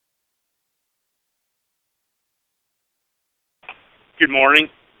Good morning.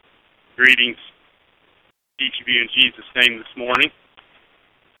 Greetings to each of you in Jesus' name this morning.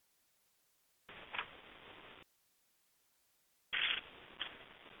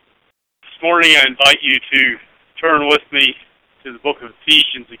 This morning I invite you to turn with me to the book of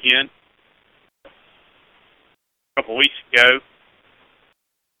Ephesians again. A couple weeks ago,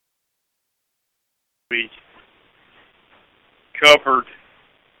 we covered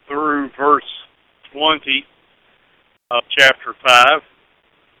through verse 20 of chapter 5.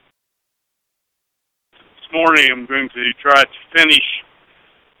 This morning I'm going to try to finish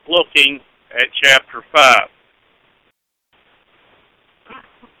looking at chapter 5. I'd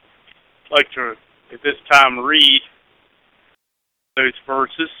like to, at this time, read those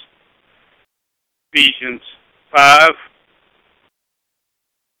verses. Ephesians 5,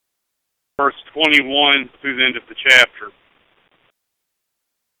 verse 21 through the end of the chapter.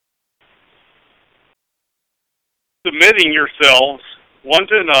 Submitting yourselves one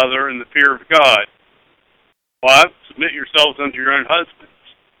to another in the fear of God. Wives, submit yourselves unto your own husbands,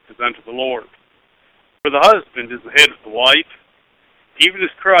 as unto the Lord. For the husband is the head of the wife, even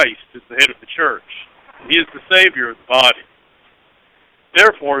as Christ is the head of the church, and he is the Savior of the body.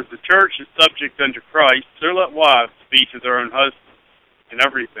 Therefore, as the church is subject unto Christ, so let wives be to their own husbands in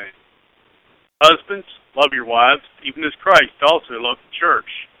everything. Husbands, love your wives, even as Christ also loved the church,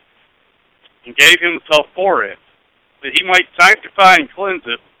 and gave himself for it, that he might sanctify and cleanse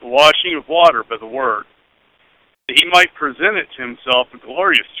it with the washing of water by the word, that he might present it to himself a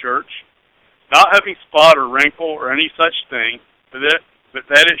glorious church, not having spot or wrinkle or any such thing, but that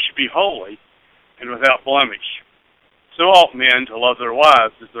it should be holy and without blemish. So ought men to love their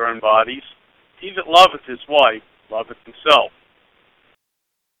wives as their own bodies. He that loveth his wife loveth himself.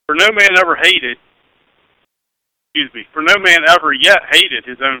 For no man ever yet hated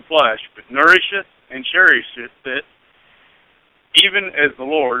his own flesh, but nourisheth and cherisheth it, even as the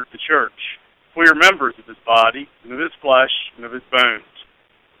Lord the church. We are members of his body, and of his flesh, and of his bones.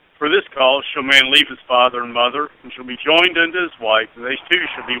 For this cause shall man leave his father and mother, and shall be joined unto his wife, and they two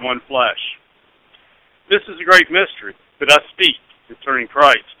shall be one flesh. This is a great mystery, but I speak concerning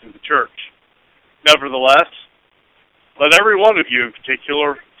Christ and the church. Nevertheless, let every one of you in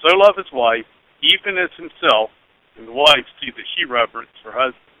particular so love his wife, even as himself, and the wife see that she reverence her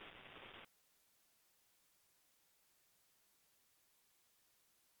husband.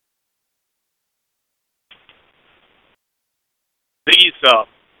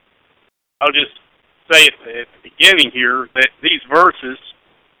 I'll just say at the beginning here that these verses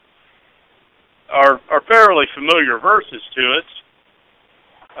are fairly familiar verses to us.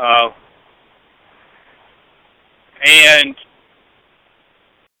 And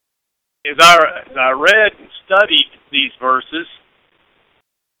as I read and studied these verses,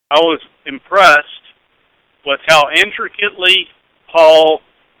 I was impressed with how intricately Paul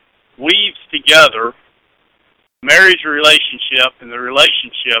weaves together marriage relationship and the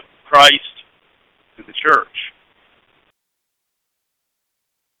relationship of Christ to the church.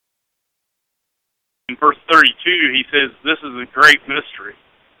 In verse 32, he says, "This is a great mystery,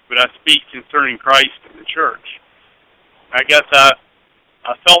 but I speak concerning Christ and the church." I guess I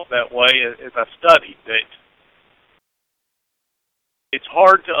felt that way as I studied, that it's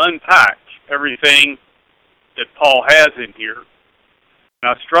hard to unpack everything that Paul has in here.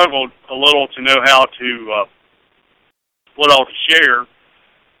 And I struggled a little to know how to what all to share,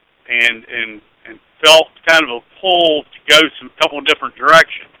 and felt kind of a pull to go a couple of different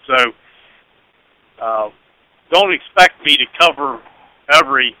directions. So don't expect me to cover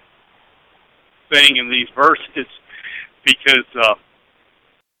everything in these verses, because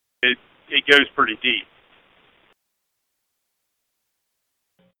it goes pretty deep.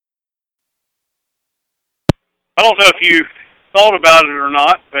 I don't know if you thought about it or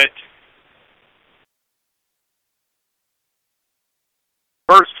not, but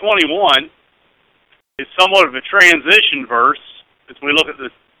verse 21 is somewhat of a transition verse as we look at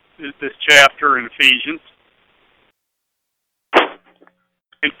this chapter in Ephesians.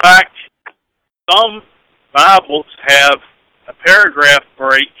 In fact, some Bibles have a paragraph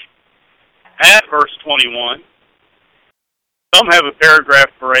break at verse 21. Some have a paragraph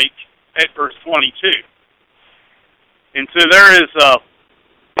break at verse 22. And so there is a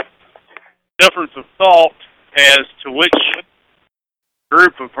difference of thought as to which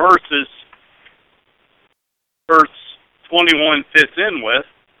group of verses verse 21 fits in with.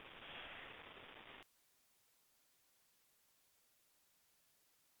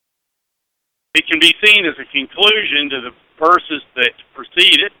 It can be seen as a conclusion to the verses that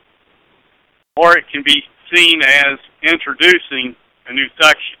precede it, or it can be seen as introducing a new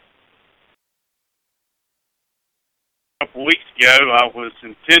section. couple weeks ago, I was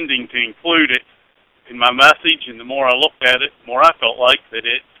intending to include it in my message, and the more I looked at it, the more I felt like that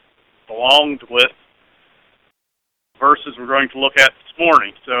it belonged with verses we're going to look at this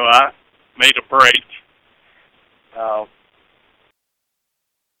morning. So I made a break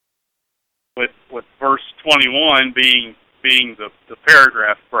with verse 21 being the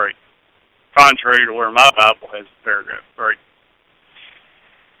paragraph break, contrary to where my Bible has the paragraph break.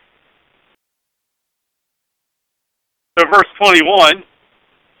 So verse 21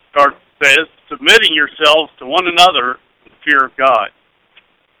 says, submitting yourselves to one another in fear of God.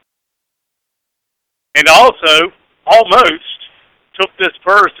 And also, almost took this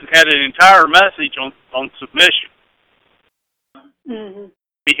verse and had an entire message on submission. Mm-hmm.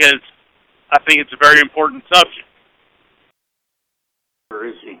 Because I think it's a very important subject. Where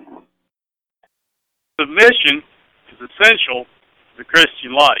is he? Submission is essential to the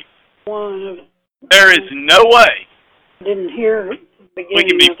Christian life. There is no way Didn't hear the beginning. We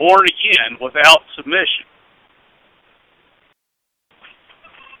can be born again without submission.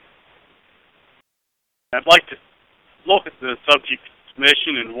 I'd like to look at the subject of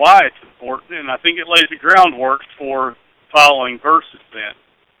submission and why it's important, and I think it lays the groundwork for following verses then.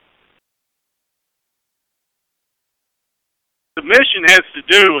 Submission has to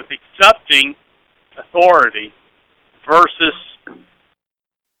do with accepting authority versus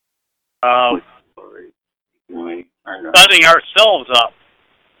setting ourselves up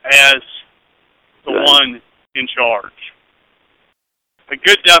as the one in charge. A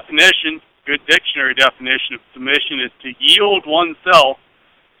good definition, good dictionary definition of submission is to yield oneself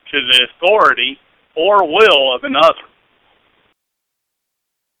to the authority or will of another.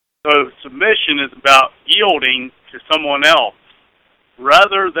 So submission is about yielding to someone else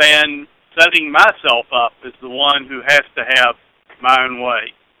rather than setting myself up as the one who has to have my own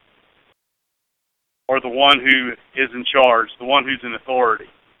way, or the one who is in charge, the one who's in authority.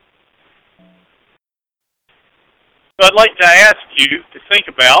 So I'd like to ask you to think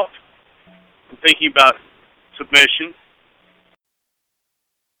about, in thinking about submission,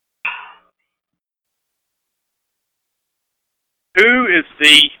 who is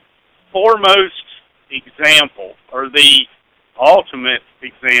the foremost example, or the ultimate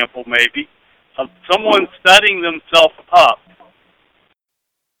example maybe, of someone setting themselves up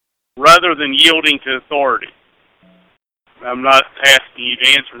rather than yielding to authority? I'm not asking you to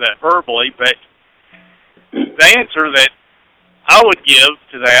answer that verbally, but the answer that I would give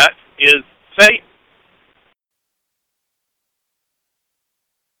to that is Satan.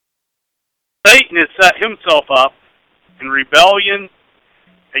 Satan has set himself up in rebellion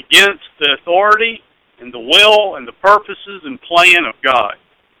against the authority and the will and the purposes and plan of God.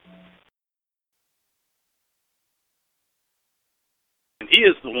 And he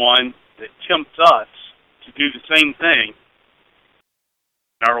is the one that tempts us to do the same thing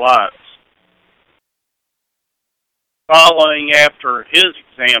in our lives, following after his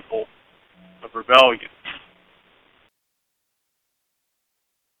example of rebellion.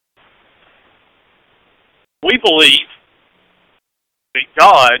 We believe that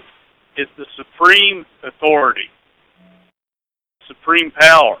God is the supreme authority, supreme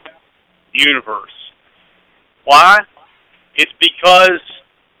power in the universe. Why? It's because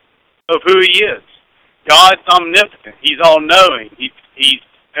of who he is. God's omnipotent. He's all-knowing. He's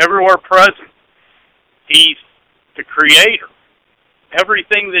everywhere present. He's the creator.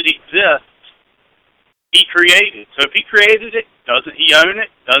 Everything that exists, he created. So if he created it, doesn't he own it?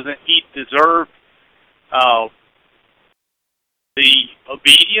 Doesn't he deserve the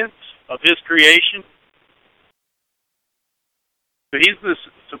obedience of his creation? So he's the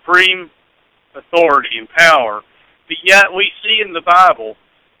supreme authority and power. But yet we see in the Bible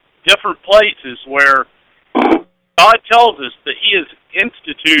different places where God tells us that he has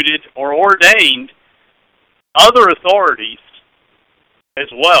instituted or ordained other authorities as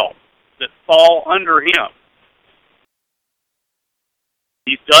well that fall under him.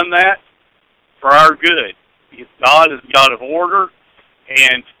 He's done that for our good. Because God is a God of order,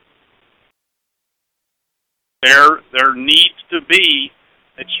 and there needs to be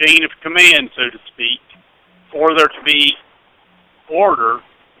a chain of command, so to speak, for there to be order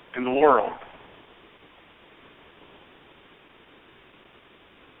in the world.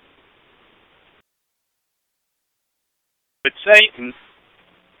 But Satan,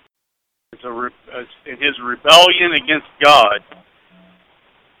 in his rebellion against God,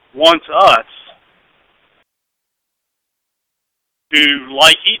 wants us to,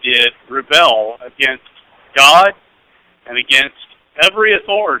 like he did, rebel against God and against every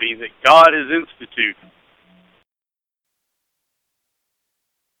authority that God has instituted.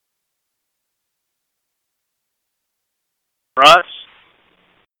 For us,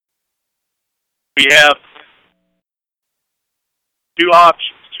 we have two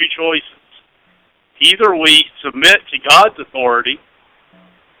options, two choices. Either we submit to God's authority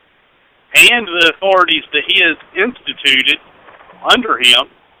and the authorities that He has instituted under Him,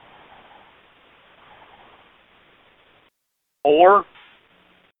 or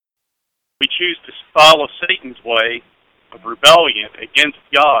we choose to follow Satan's way of rebellion against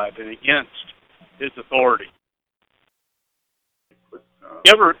God and against His authority.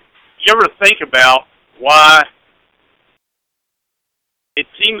 You ever think about why it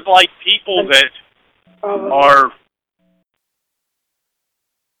seems like people that are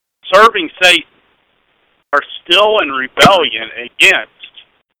serving Satan are still in rebellion against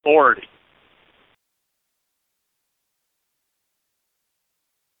authority?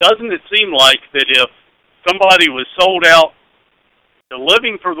 Doesn't it seem like that if somebody was sold out to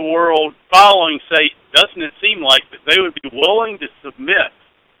living for the world, following Satan, doesn't it seem like that they would be willing to submit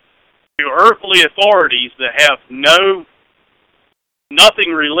to earthly authorities that have nothing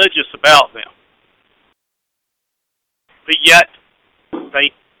religious about them? But yet,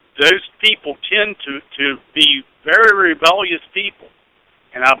 those people tend to be very rebellious people.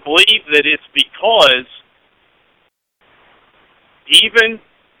 And I believe that it's because even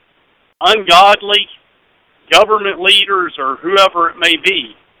ungodly government leaders or whoever it may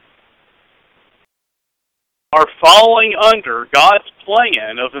be are falling under God's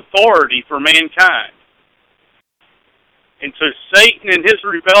plan of authority for mankind. And so Satan and his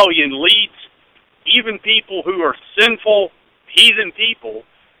rebellion leads even people who are sinful, heathen people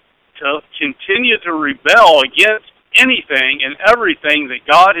to continue to rebel against anything and everything that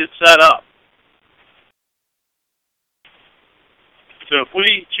God has set up. So if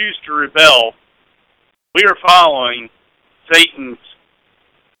we choose to rebel, we are following Satan's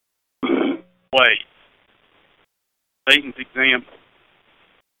way, Satan's example.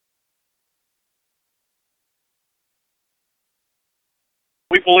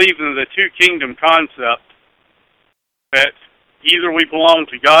 We believe in the two-kingdom concept, that either we belong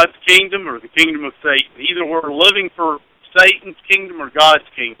to God's kingdom or the kingdom of Satan. Either we're living for Satan's kingdom or God's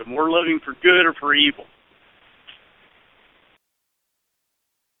kingdom. We're living for good or for evil.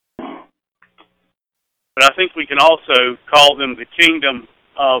 But I think we can also call them the kingdom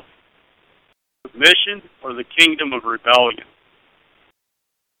of submission or the kingdom of rebellion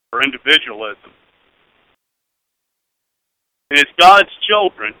or individualism. And as God's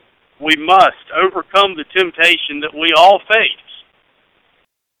children, we must overcome the temptation that we all face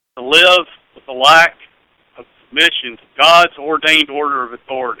to live with a lack of submission to God's ordained order of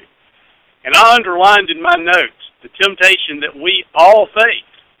authority. And I underlined in my notes the temptation that we all face.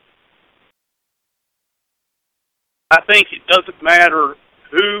 I think it doesn't matter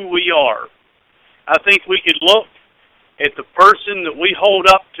who we are. I think we could look at the person that we hold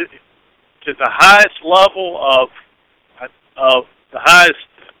up to the highest level of the highest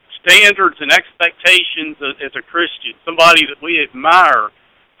standards and expectations as a Christian, somebody that we admire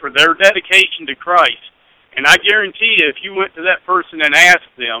for their dedication to Christ. And I guarantee you, if you went to that person and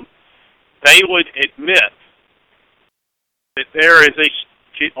asked them, they would admit that there is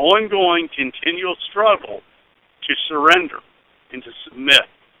an ongoing, continual struggle to surrender and to submit.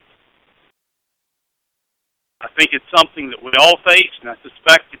 I think it's something that we all face, and I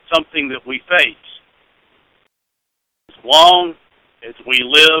suspect it's something that we face as long as we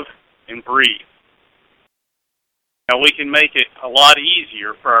live and breathe. Now, we can make it a lot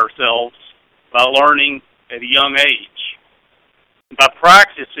easier for ourselves by learning at a young age, by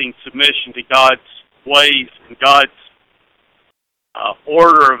practicing submission to God's ways and God's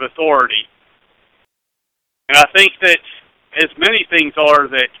order of authority. And I think that, as many things are,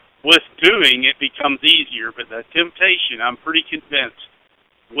 that with doing it becomes easier, but the temptation, I'm pretty convinced,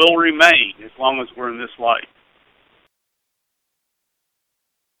 will remain as long as we're in this life.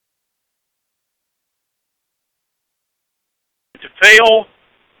 To fail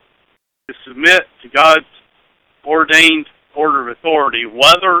to submit to God's ordained order of authority,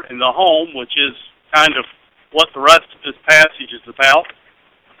 whether in the home, which is kind of what the rest of this passage is about,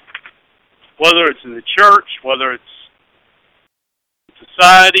 whether it's in the church, whether it's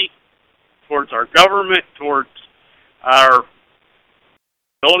society, towards our government, towards our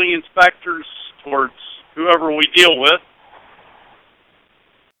building inspectors, towards whoever we deal with,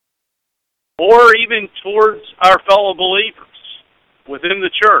 or even towards our fellow believers within the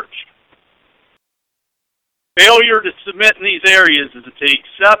church. Failure to submit in these areas is to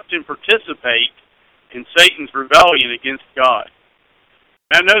accept and participate in Satan's rebellion against God.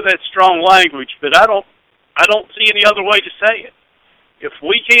 I know that's strong language, but I don't see any other way to say it. If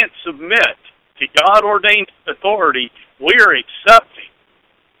we can't submit to God-ordained authority, we are accepting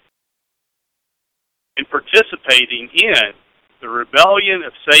and participating in the rebellion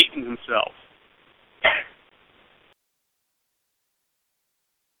of Satan himself.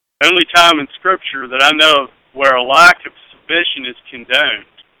 The only time in Scripture that I know of where a lack of submission is condoned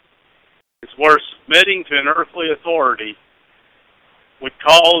is where submitting to an earthly authority would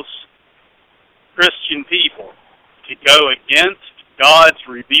cause Christian people to go against God's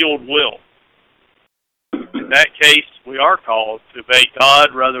revealed will. In that case, we are called to obey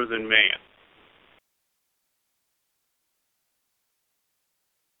God rather than man.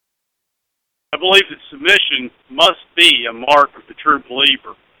 I believe that submission must be a mark of the true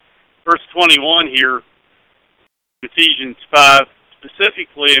believer. Verse 21 here, Ephesians 5,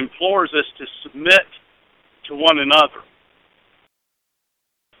 specifically implores us to submit to one another.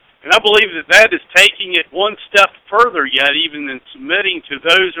 And I believe that that is taking it one step further yet, even than submitting to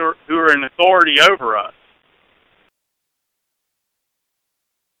those who are in authority over us.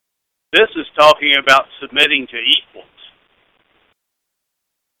 This is talking about submitting to equals.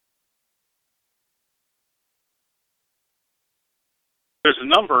 There's a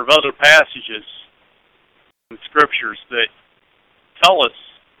number of other passages in Scriptures that tell us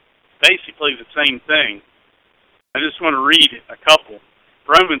basically the same thing. I just want to read a couple.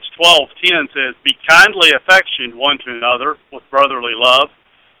 Romans 12:10 says, "Be kindly affectioned one to another with brotherly love,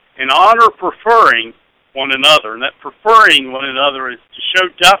 and honor preferring one another." And that preferring one another is to show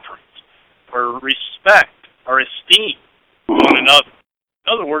deference or respect or esteem one another.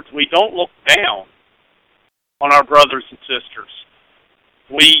 In other words, we don't look down on our brothers and sisters.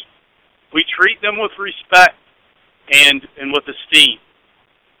 We treat them with respect and with esteem.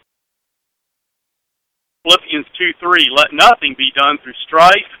 Philippians 2:3, "Let nothing be done through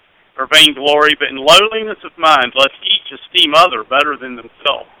strife or vainglory, but in lowliness of mind, let each esteem other better than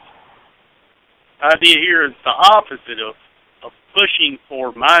themselves." The idea here is the opposite of pushing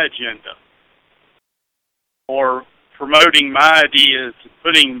for my agenda or promoting my ideas,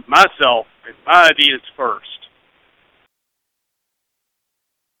 putting myself and my ideas first.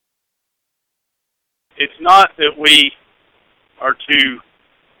 It's not that we are to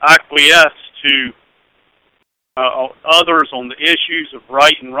acquiesce to others on the issues of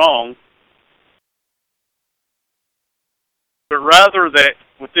right and wrong, but rather that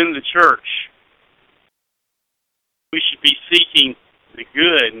within the church, we should be seeking the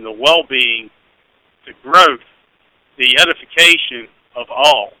good and the well-being, the growth, the edification of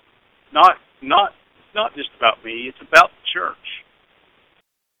all. It's not just about me, it's about the church.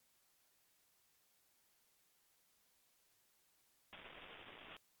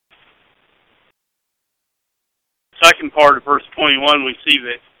 Second part of verse 21, we see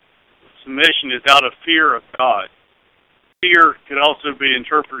that submission is out of fear of God. Fear could also be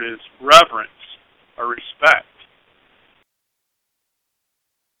interpreted as reverence or respect.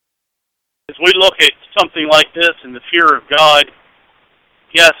 As we look at something like this in the fear of God,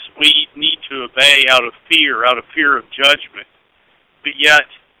 yes, we need to obey out of fear of judgment. But yet,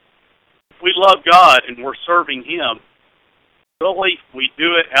 if we love God and we're serving Him, really we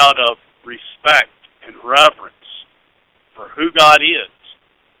do it out of respect and reverence for who God is.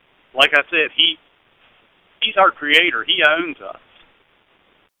 Like I said, He's our Creator. He owns us.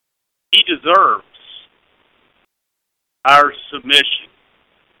 He deserves our submission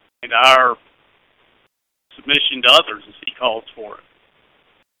and our submission to others as He calls for it.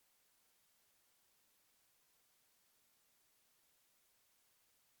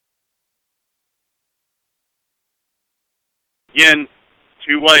 Again,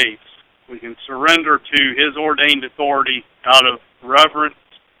 two ways. We can surrender to His ordained authority out of reverence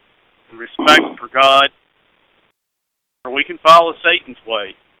and respect for God, or we can follow Satan's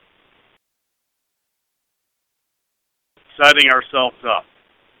way, setting ourselves up,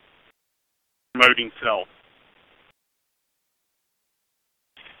 promoting self.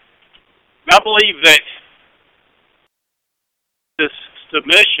 I believe that this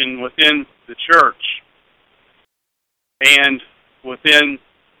submission within the church and within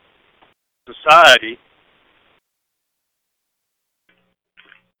society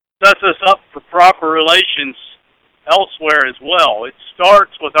sets us up for proper relations elsewhere as well. It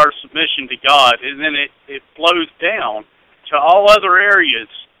starts with our submission to God, and then it flows down to all other areas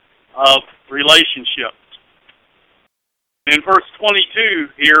of relationships. In verse 22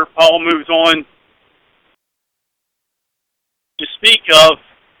 here, Paul moves on to speak of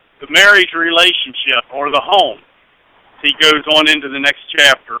the marriage relationship or the home. He goes on into the next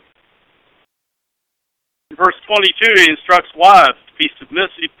chapter. In verse 22, he instructs wives to be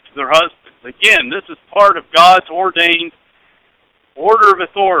submissive to their husbands. Again, this is part of God's ordained order of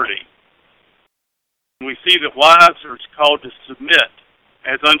authority. We see that wives are called to submit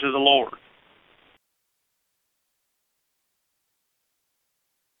as unto the Lord.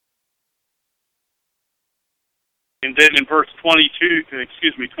 And then in verse 23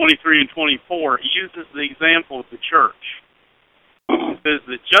 and 24, he uses the example of the church. It says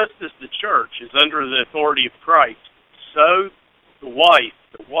that just as the church is under the authority of Christ, so the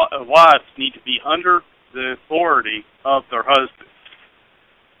wives need to be under the authority of their husbands.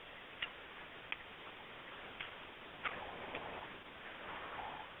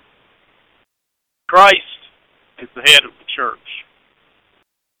 Christ is the head of the church.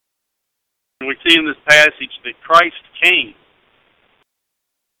 And we see in this passage that Christ came,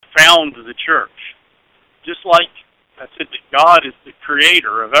 found the church. Just like I said that God is the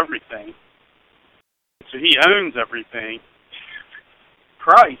creator of everything, so he owns everything.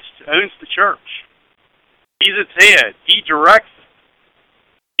 Christ owns the church. He's its head. He directs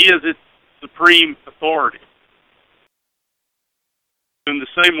it. He is its supreme authority. In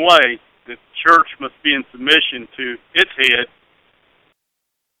the same way that the church must be in submission to its head,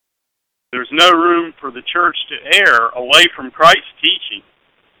 there's no room for the church to err away from Christ's teaching.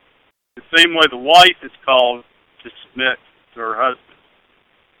 The same way the wife is called to submit to her husband.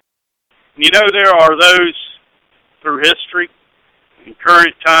 And you know, there are those through history, in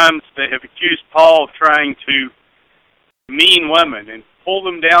current times, that have accused Paul of trying to demean women and pull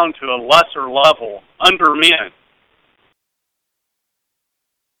them down to a lesser level under men.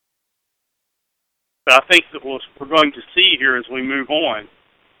 But I think that what we're going to see here as we move on,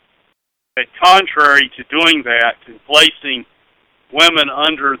 that contrary to doing that and placing women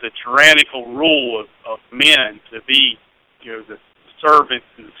under the tyrannical rule of men to be, the servants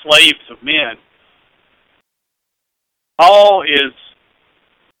and the slaves of men, Paul is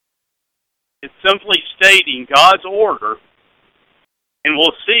simply stating God's order, and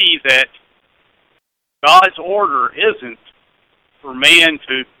we'll see that God's order isn't for man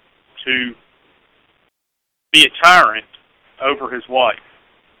to be a tyrant over his wife.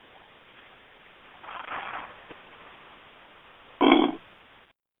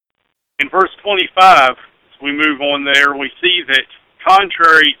 In verse 25, as we move on there, we see that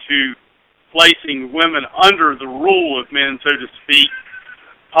contrary to placing women under the rule of men, so to speak,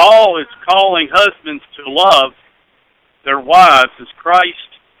 Paul is calling husbands to love their wives as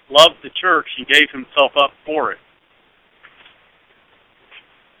Christ loved the church and gave himself up for it.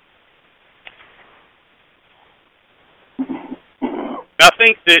 I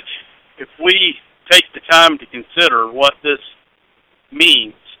think that if we take the time to consider what this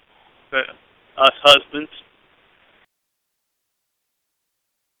means to us husbands,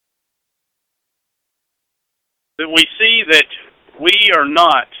 that we see that we are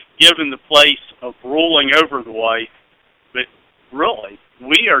not given the place of ruling over the wife, but really,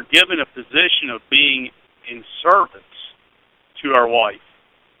 we are given a position of being in service to our wife.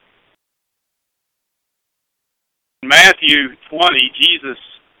 In Matthew 20, Jesus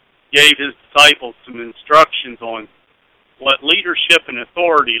gave his disciples some instructions on what leadership and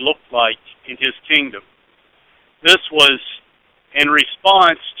authority looked like in his kingdom. This was in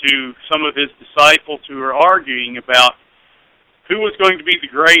response to some of his disciples who were arguing about who was going to be the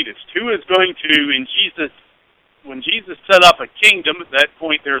greatest, who is going to, when Jesus set up a kingdom, at that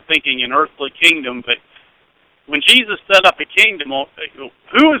point they were thinking an earthly kingdom, but when Jesus set up a kingdom,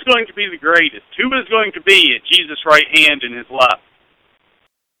 who is going to be the greatest? Who is going to be at Jesus' right hand and his left?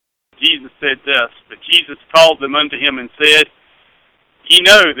 Jesus said this, but Jesus called them unto him and said, Ye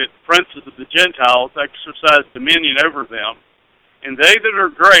know that the princes of the Gentiles exercise dominion over them, and they that are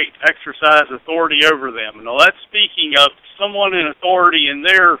great exercise authority over them. Now that's speaking of someone in authority, and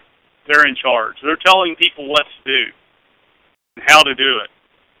they're in charge. They're telling people what to do and how to do it.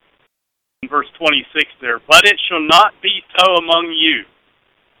 In verse 26 there, but it shall not be so among you.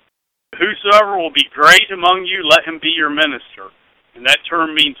 Whosoever will be great among you, let him be your minister. And that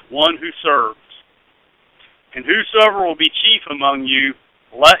term means one who serves. And whosoever will be chief among you,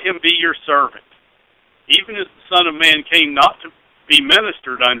 let him be your servant. Even as the Son of Man came not to be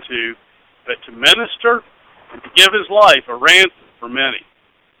ministered unto, but to minister and to give his life a ransom for many.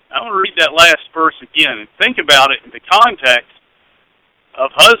 I want to read that last verse again and think about it in the context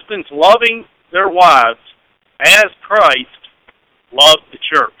of husbands loving their wives as Christ loved the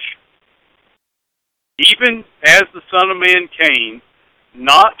church. Even as the Son of Man came,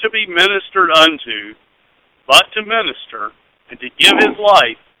 not to be ministered unto, but to minister, and to give his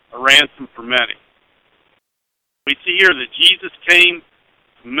life a ransom for many. We see here that Jesus came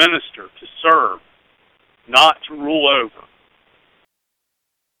to minister, to serve, not to rule over.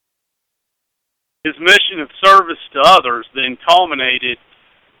 His mission of service to others then culminated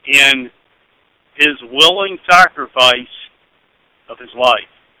in his willing sacrifice of his life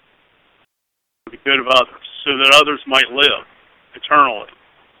for the good of others, so that others might live eternally.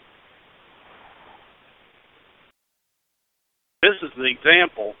 This is the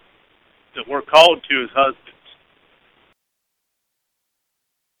example that we're called to as husbands.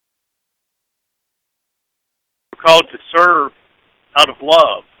 We're called to serve out of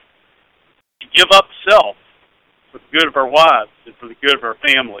love, to give up self for the good of our wives and for the good of our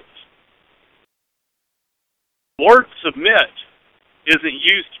families. The word submit isn't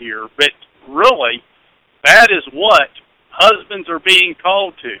used here, but really, that is what husbands are being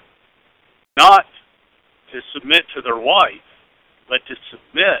called to. Not to submit to their wife, but to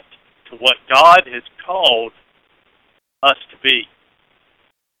submit to what God has called us to be.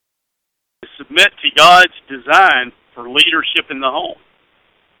 To submit to God's design for leadership in the home.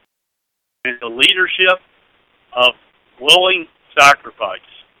 And the leadership of willing sacrifice.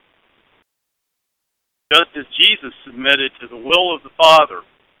 Just as Jesus submitted to the will of the Father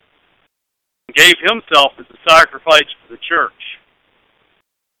and gave himself as a sacrifice for the church,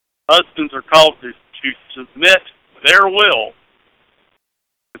 husbands are called to submit their will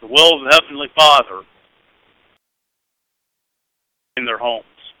to the will of the Heavenly Father in their homes.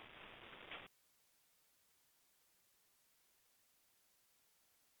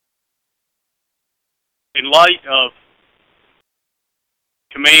 In light of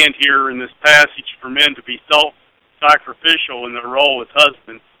command here in this passage for men to be self-sacrificial in their role as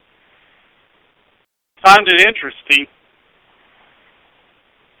husbands, I find it interesting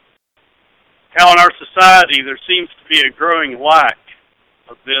how in our society there seems to be a growing lack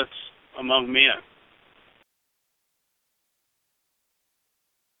of this among men.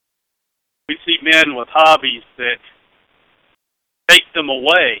 We see men with hobbies that take them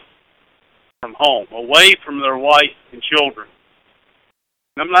away from home, away from their wife and children.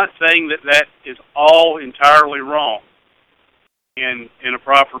 And I'm not saying that that is all entirely wrong and in a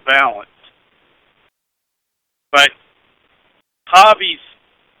proper balance. But hobbies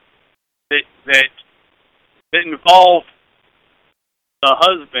that involve the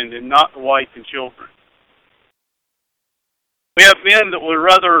husband and not the wife and children. We have men that would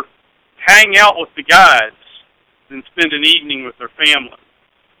rather hang out with the guys than spend an evening with their family.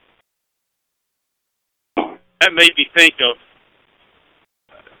 That made me think of,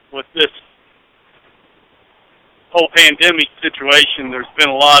 with this whole pandemic situation, there's been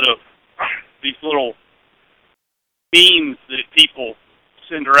a lot of these little memes that people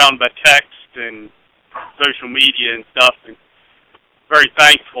send around by text and social media and stuff, and very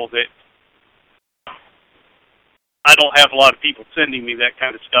thankful that I don't have a lot of people sending me that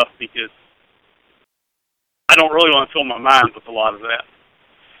kind of stuff, because I don't really want to fill my mind with a lot of that.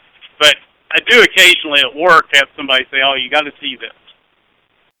 But I do occasionally at work have somebody say, "Oh, you got to see this."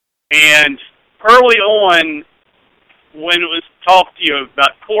 And early on, when it was talked to you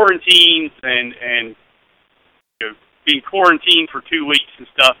about quarantines and you know, being quarantined for 2 weeks and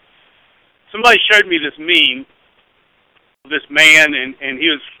stuff, somebody showed me this meme of this man, and he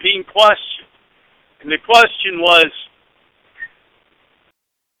was being questioned. And the question was,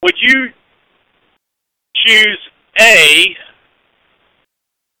 would you choose A,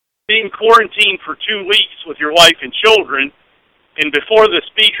 being quarantined for 2 weeks with your wife and children, and before the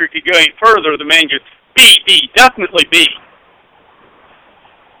speaker could go any further, the man goes, B, definitely B.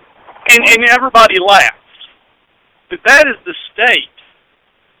 And everybody laughs. But that is the state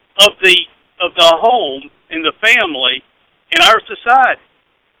of the home and the family in our society.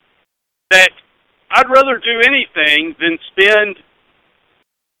 That I'd rather do anything than spend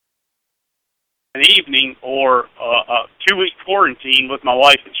an evening or a 2-week quarantine with my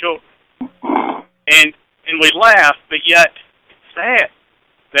wife and children. And we laugh, but yet it's sad.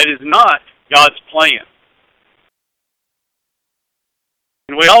 That is not God's plan.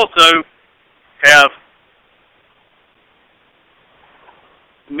 And we also have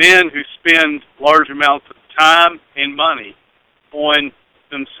men who spend large amounts of time and money on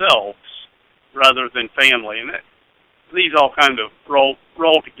themselves rather than family. And these all kind of roll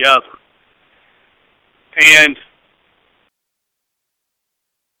together. And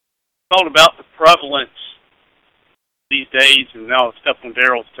thought about the prevalence these days, and now I'll step on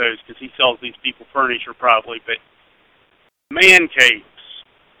Daryl's toes because he sells these people furniture probably, but man caves.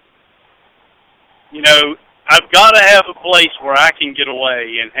 You know, I've got to have a place where I can get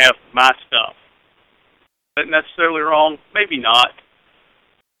away and have my stuff. Is that necessarily wrong? Maybe not.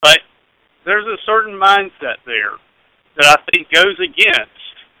 But there's a certain mindset there that I think goes against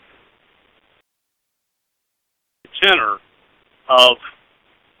the tenor of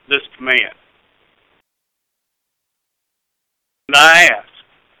this command. And I ask,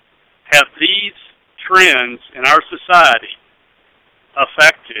 have these trends in our society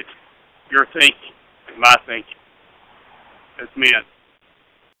affected your thinking and my thinking as men?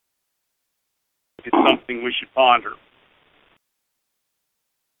 It's something we should ponder.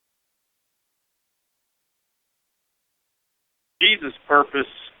 Jesus'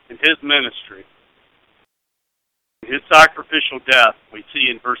 purpose in his ministry, his sacrificial death, we see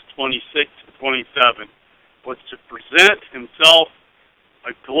in verse 26 and 27, was to present himself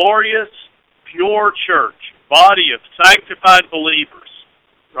a glorious, pure church, body of sanctified believers.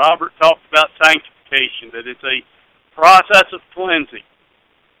 Robert talked about sanctification, that it's a process of cleansing.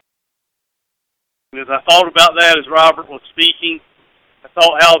 And as I thought about that as Robert was speaking, I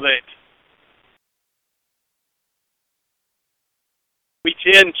thought how that we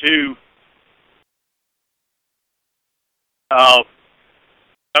tend to, I'm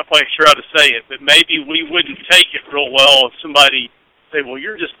not quite sure how to say it, but maybe we wouldn't take it real well if somebody say, well,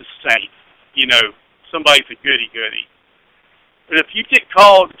 you're just a saint. You know, somebody's a goody-goody. But if you get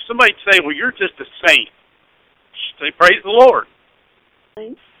called, if somebody say, well, you're just a saint, say, praise the Lord.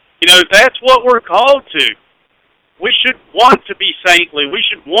 You know, that's what we're called to. We should want to be saintly. We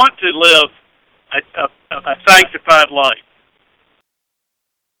should want to live a sanctified life.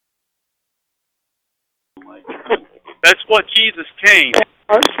 That's what Jesus came to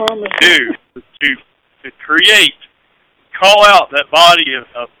do, to create, call out that body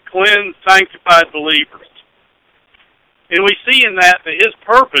of cleansed, sanctified believers. And we see in that his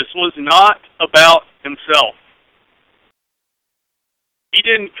purpose was not about himself. He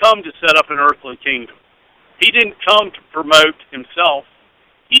didn't come to set up an earthly kingdom. He didn't come to promote himself.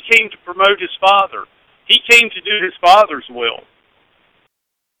 He came to promote his Father. He came to do his Father's will.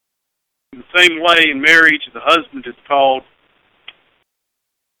 In the same way, in marriage, the husband is called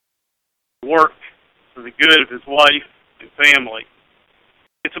to work for the good of his wife and family.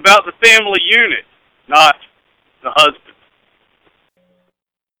 It's about the family unit, not the husband.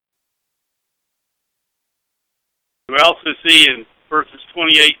 We also see in verses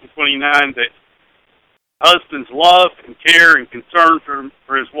 28 and 29 that husband's love and care and concern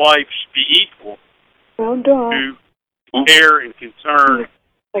for his wife should be equal to care and concern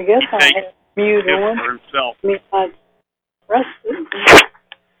I guess I have mute on for himself. We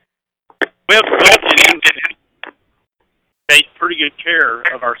have to get into take pretty good care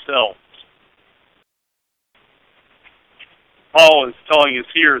of ourselves. Paul is telling us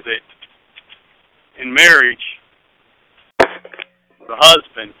here that in marriage, the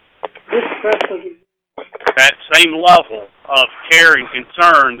husband, that same level of care and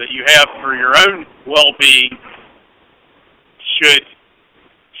concern that you have for your own well-being should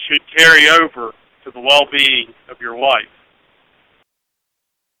carry over to the well-being of your wife.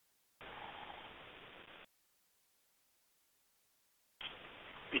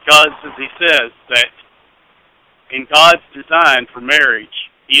 Because, as he says, that in God's design for marriage,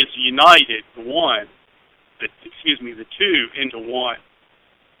 he has united the two into one.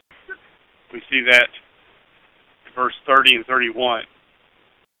 We see that in verse 30 and 31.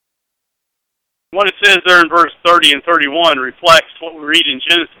 What it says there in verse 30 and 31 reflects what we read in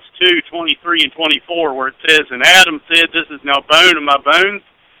Genesis 2, 23 and 24, where it says, And Adam said, This is now bone of my bones,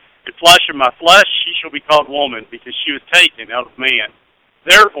 and flesh of my flesh. She shall be called woman, because she was taken out of man.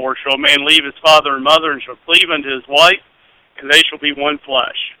 Therefore shall a man leave his father and mother, and shall cleave unto his wife, and they shall be one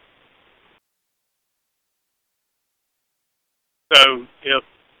flesh. So, if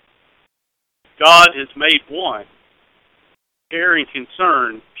God has made one, care and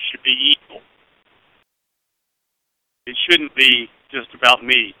concern should be equal. It shouldn't be just about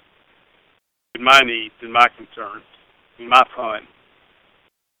me, and my needs, and my concerns, and my fun.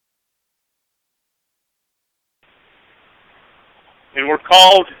 And we're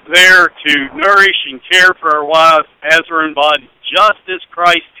called there to nourish and care for our wives as our own bodies, just as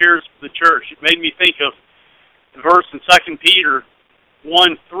Christ cares for the church. It made me think of the verse in 2 Peter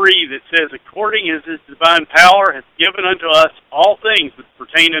 1:3 that says, According as his divine power hath given unto us all things that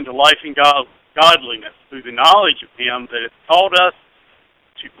pertain unto life and godliness, through the knowledge of him that hath called us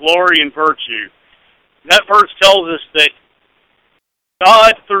to glory and virtue. That verse tells us that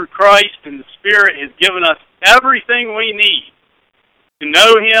God, through Christ and the Spirit, has given us everything we need to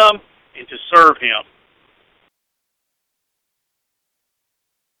know him and to serve him.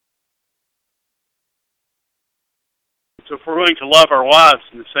 So if we're going to love our wives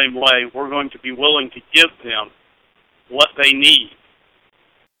in the same way, we're going to be willing to give them what they need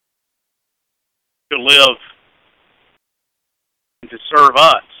to live and to serve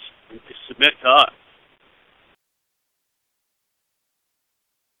us and to submit to us.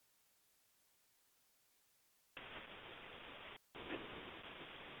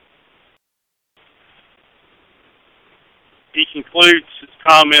 he concludes his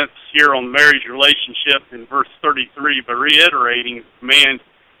comments here on the marriage relationship in verse 33 by reiterating the command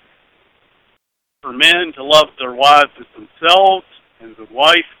for men to love their wives as themselves, and the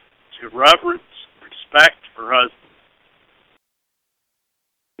wife to reverence, respect her husband.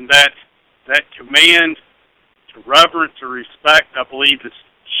 And that command to reverence or respect, I believe, is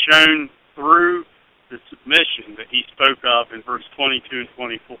shown through the submission that he spoke of in verse 22 and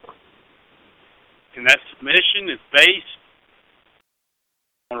 24. And that submission is based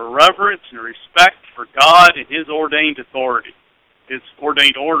on a reverence and a respect for God and His ordained authority, His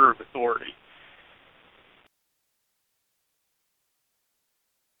ordained order of authority.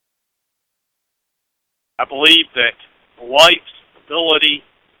 I believe that a wife's ability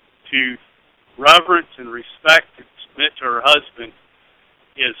to reverence and respect and submit to her husband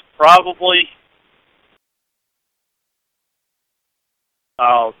is probably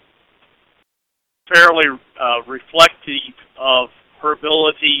fairly reflective of her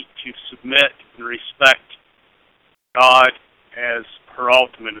ability to submit and respect God as her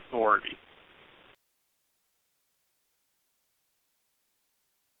ultimate authority.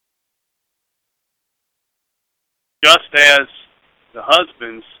 Just as the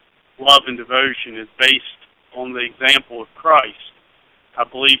husband's love and devotion is based on the example of Christ, I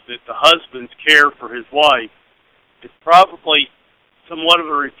believe that the husband's care for his wife is probably somewhat of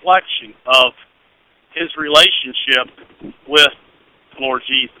a reflection of his relationship with the Lord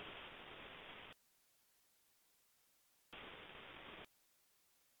Jesus.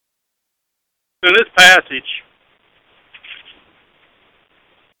 In this passage,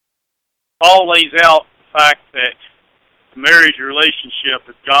 Paul lays out the fact that the marriage relationship,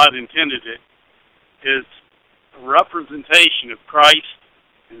 as God intended it, is a representation of Christ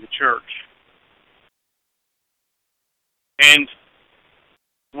and the church. And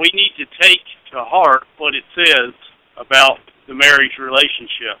we need to take to heart what it says about the marriage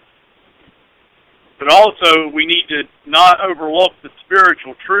relationship. But also, we need to not overlook the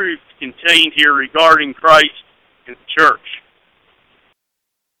spiritual truths contained here regarding Christ and the church.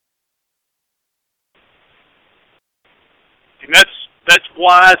 And that's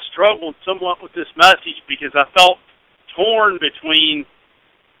why I struggled somewhat with this message, because I felt torn between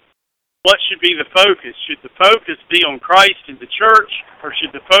what should be the focus. Should the focus be on Christ and the church, or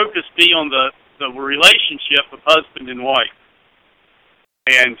should the focus be on the relationship of husband and wife?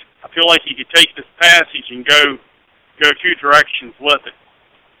 And I feel like you could take this passage and go two directions with it.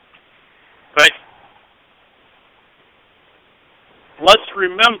 But let's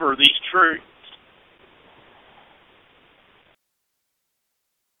remember these truths.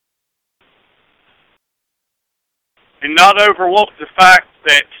 And not overlook the fact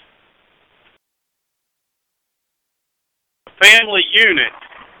that the family unit,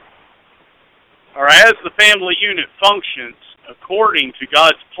 or as the family unit functions according to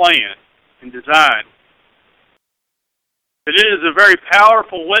God's plan and design, that it is a very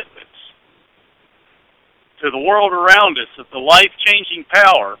powerful witness to the world around us of the life-changing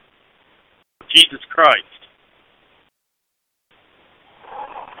power of Jesus Christ.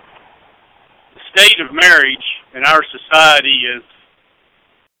 The state of marriage in our society is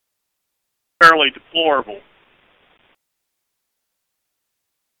fairly deplorable.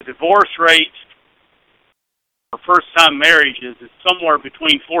 The divorce rate for first-time marriages is somewhere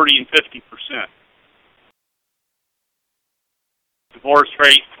between 40 and 50%. Divorce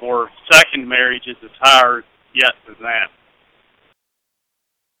rate for second marriages is higher yet than that.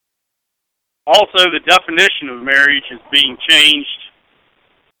 Also, the definition of marriage is being changed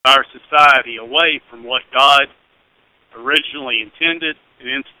by our society away from what God originally intended and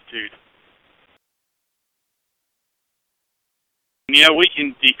instituted. You know, we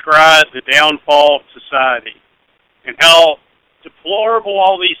can decry the downfall of society and how deplorable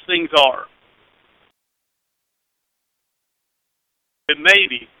all these things are. But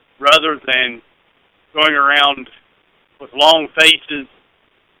maybe, rather than going around with long faces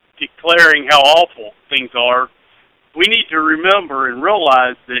declaring how awful things are, we need to remember and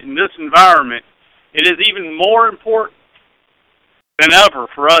realize that in this environment, it is even more important than ever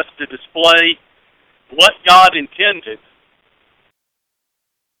for us to display what God intended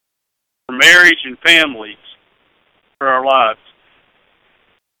for marriage and families for our lives.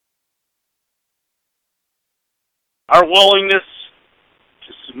 Our willingness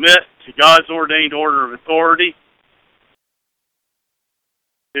to submit to God's ordained order of authority,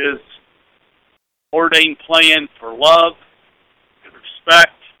 His ordained plan for love and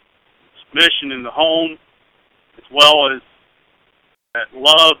respect, submission in the home, as well as that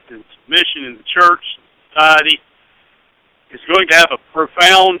love and submission in the church, society, is going to have a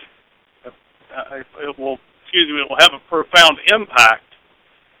profound, it will it will have a profound impact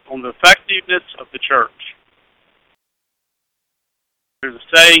on the effectiveness of the church. There's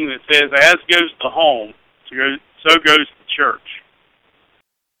a saying that says, as goes the home, so goes the church.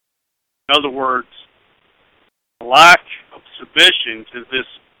 In other words, the lack of submission to this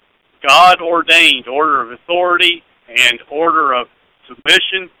God-ordained order of authority and order of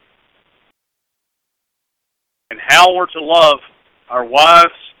submission, and how we're to love our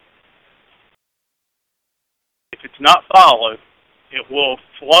wives, if it's not followed, it will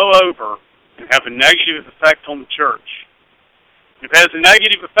flow over and have a negative effect on the church. If it has a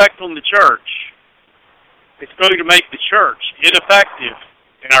negative effect on the church, it's going to make the church ineffective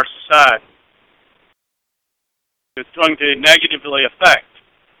in our society. It's going to negatively affect,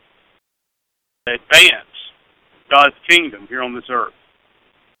 advance God's kingdom here on this earth.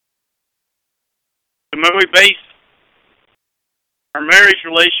 And when we base our marriage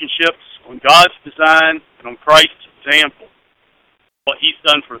relationships on God's design and on Christ's example, what He's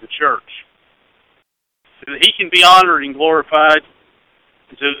done for the church, so that He can be honored and glorified,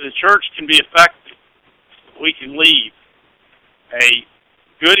 and so that the church can be effective, so we can leave a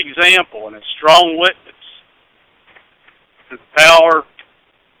good example and a strong witness to the power of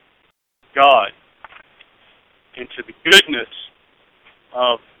God and to the goodness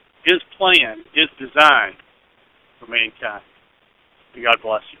of His plan, His design for mankind. May God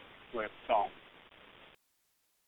bless you. We have a song.